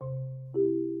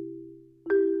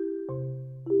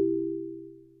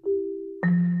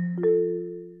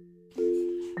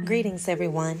Greetings,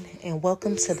 everyone, and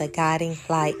welcome to the Guiding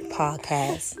Light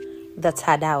Podcast, The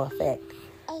Tadao Effect.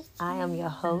 I am your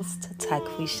host,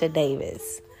 Taquisha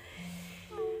Davis.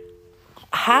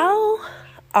 How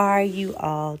are you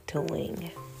all doing?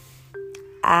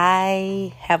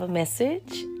 I have a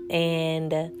message,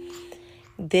 and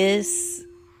this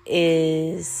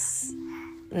is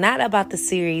not about the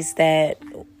series that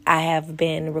I have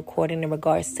been recording in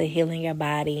regards to healing your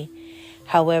body.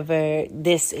 However,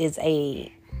 this is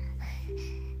a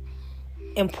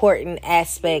important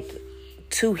aspect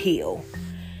to heal.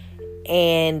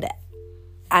 And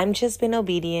I'm just been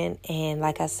obedient. And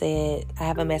like I said, I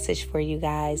have a message for you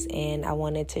guys and I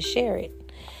wanted to share it.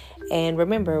 And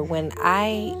remember, when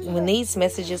these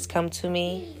messages come to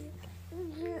me,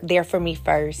 they're for me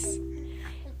first.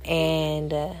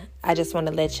 And I just want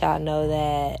to let y'all know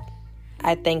that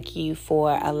I thank you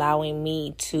for allowing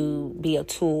me to be a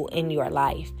tool in your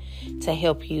life to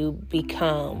help you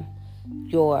become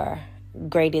your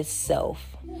greatest self.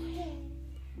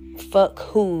 Fuck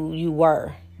who you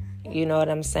were. You know what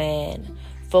I'm saying?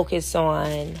 Focus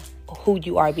on who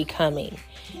you are becoming,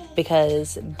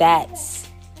 because that's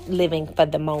living for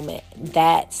the moment.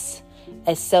 That's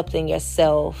accepting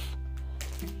yourself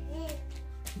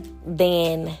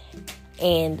then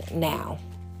and now.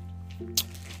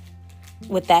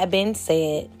 With that being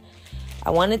said,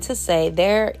 I wanted to say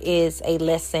there is a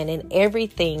lesson in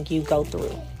everything you go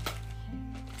through.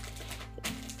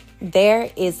 There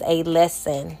is a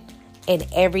lesson in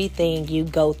everything you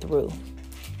go through.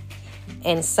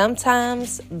 And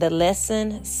sometimes the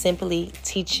lesson simply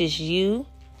teaches you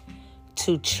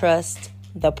to trust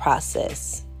the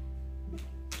process.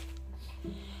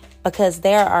 Because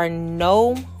there are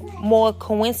no more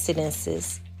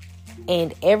coincidences,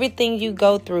 and everything you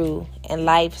go through in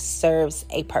life serves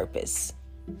a purpose.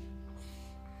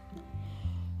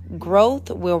 Growth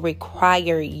will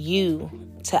require you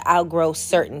to outgrow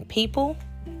certain people,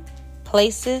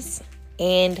 places,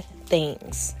 and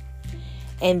things.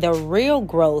 And the real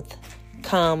growth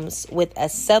comes with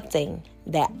accepting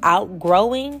that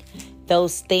outgrowing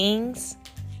those things,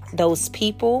 those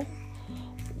people,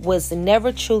 was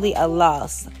never truly a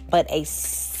loss, but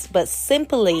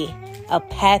simply a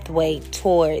pathway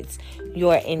towards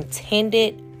your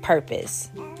intended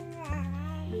purpose.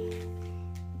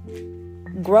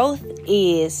 Growth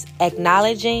is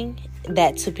acknowledging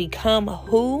that to become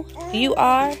who you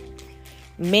are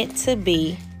meant to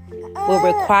be will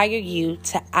require you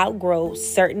to outgrow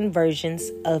certain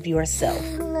versions of yourself.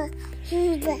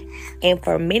 And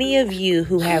for many of you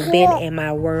who have been in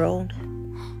my world,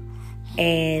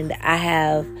 and I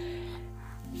have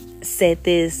said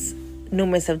this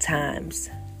numerous of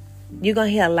times, you're going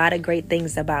to hear a lot of great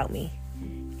things about me,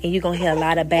 and you're going to hear a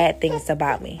lot of bad things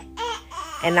about me.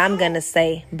 And I'm going to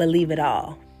say, believe it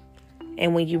all.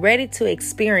 And when you're ready to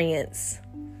experience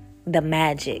the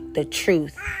magic, the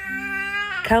truth,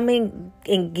 come in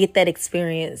and get that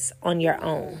experience on your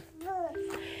own.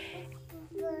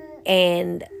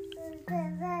 And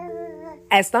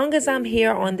as long as I'm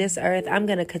here on this earth, I'm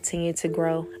going to continue to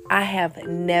grow. I have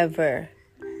never,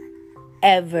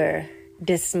 ever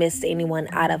dismissed anyone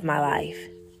out of my life.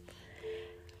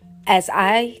 As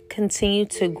I continue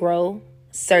to grow,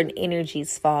 certain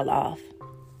energies fall off.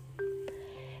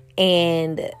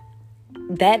 And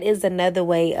that is another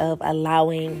way of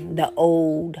allowing the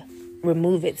old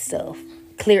remove itself,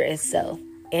 clear itself.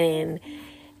 And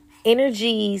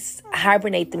energies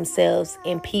hibernate themselves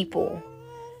in people.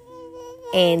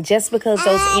 And just because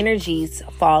those energies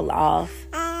fall off,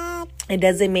 it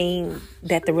doesn't mean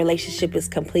that the relationship is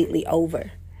completely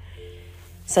over.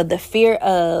 So the fear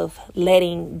of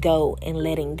letting go and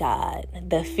letting God,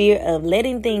 the fear of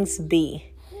letting things be,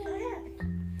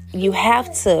 you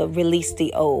have to release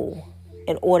the old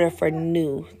in order for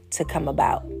new to come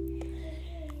about.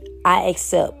 I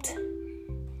accept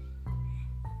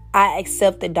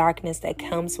the darkness that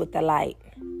comes with the light.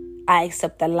 I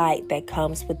accept the light that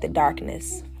comes with the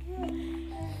darkness.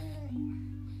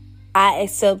 I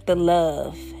accept the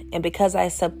love. And because I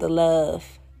accept the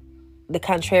love, the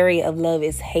contrary of love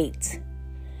is hate.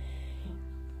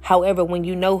 However, when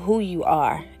you know who you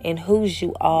are and whose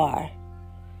you are,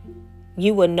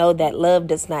 you will know that love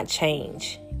does not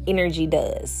change. Energy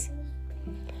does.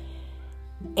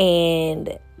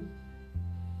 And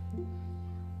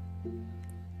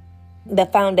the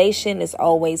foundation is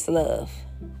always love.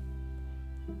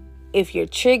 If you're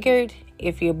triggered,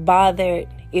 if you're bothered,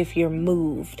 if you're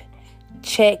moved,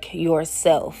 check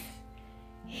yourself.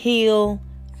 Heal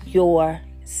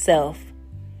yourself.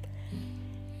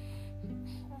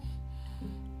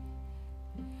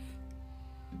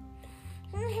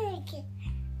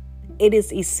 it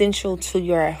is essential to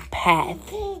your path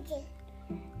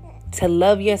to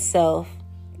love yourself,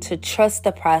 to trust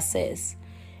the process,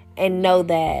 and know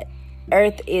that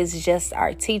earth is just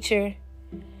our teacher.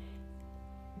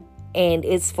 And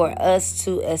it's for us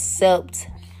to accept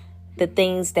the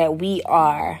things that we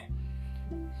are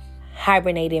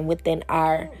hibernating within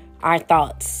our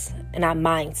thoughts and our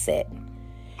mindset.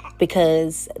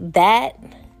 Because that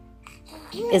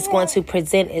is going to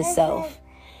present itself.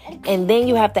 And then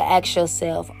you have to ask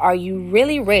yourself, are you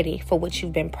really ready for what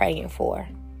you've been praying for?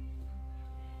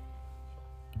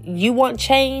 You want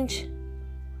change?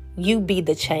 You be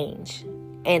the change.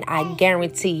 And I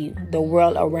guarantee you, the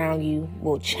world around you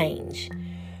will change.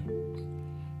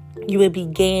 You will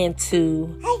begin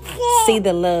to see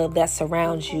the love that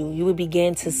surrounds you. You will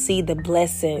begin to see the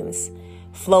blessings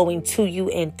flowing to you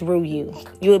and through you.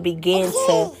 You will begin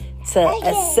to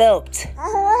accept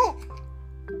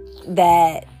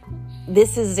that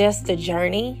this is just a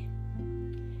journey,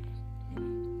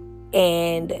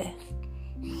 and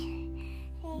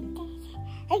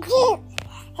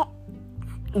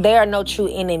there are no true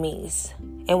enemies.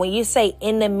 And when you say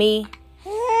enemy,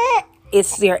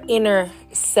 it's your inner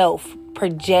self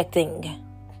projecting.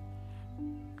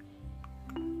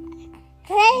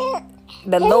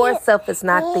 The lower self is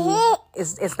not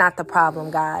it's not the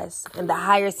problem, guys. And the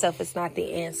higher self is not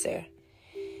the answer.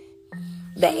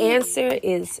 The answer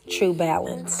is true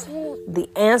balance. The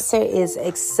answer is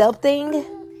accepting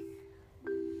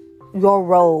your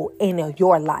role in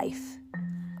your life.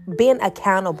 Being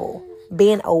accountable.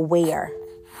 Being aware.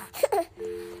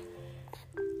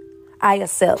 I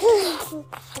accept.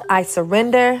 I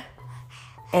surrender.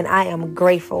 And I am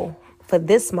grateful for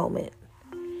this moment.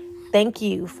 Thank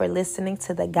you for listening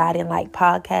to the Guiding Light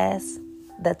podcast,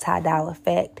 The Tidal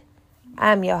Effect.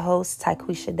 I'm your host,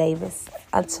 Tyquisha Davis.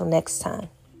 Until next time,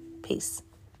 peace.